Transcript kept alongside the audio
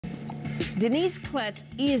Denise Klett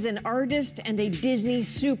is an artist and a Disney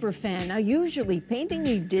superfan. Now, usually painting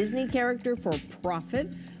a Disney character for profit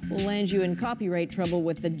will land you in copyright trouble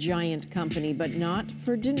with the giant company, but not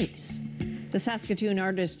for Denise. The Saskatoon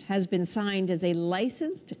artist has been signed as a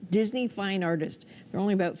licensed Disney fine artist. There are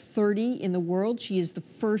only about 30 in the world. She is the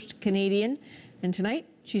first Canadian, and tonight,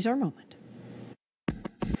 she's our moment.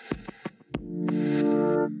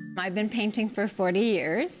 I've been painting for 40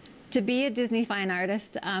 years. To be a Disney fine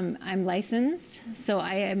artist, I'm licensed, so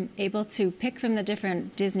I am able to pick from the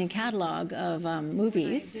different Disney catalog of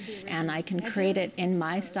movies, and I can create it in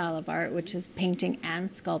my style of art, which is painting and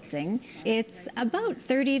sculpting. It's about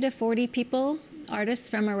 30 to 40 people, artists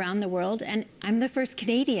from around the world, and I'm the first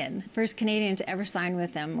Canadian to ever sign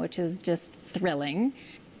with them, which is just thrilling.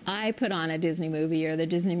 I put on a Disney movie or the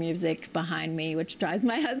Disney music behind me, which drives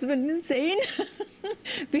my husband insane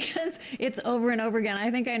because it's over and over again. I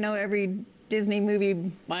think I know every Disney movie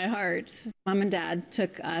by heart. Mom and Dad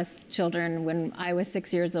took us children when I was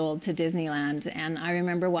 6 years old to Disneyland, and I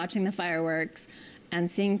remember watching the fireworks and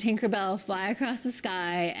seeing Tinkerbell fly across the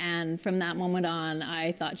sky, and from that moment on,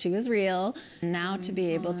 I thought she was real. Now to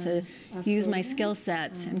be able to use my skill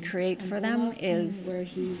set and create for them is,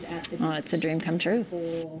 oh, it's a dream come true.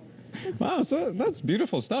 Wow, so that's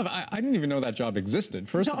beautiful stuff. I didn't even know that job existed,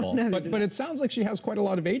 first of all. But it sounds like she has quite a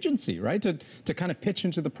lot of agency, right? To kind of pitch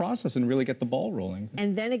into the process and really get the ball rolling.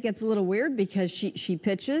 And then it gets a little weird because she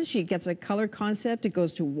pitches, she gets a color concept, it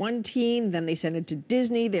goes to one team, then they send it to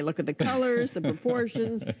Disney, they look at the colors, the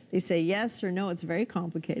proportions, they say yes or no. It's very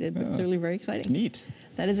complicated, but clearly very exciting. Neat.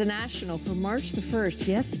 That is a national for March the 1st.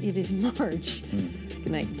 Yes, it is March.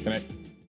 Good night. Good night.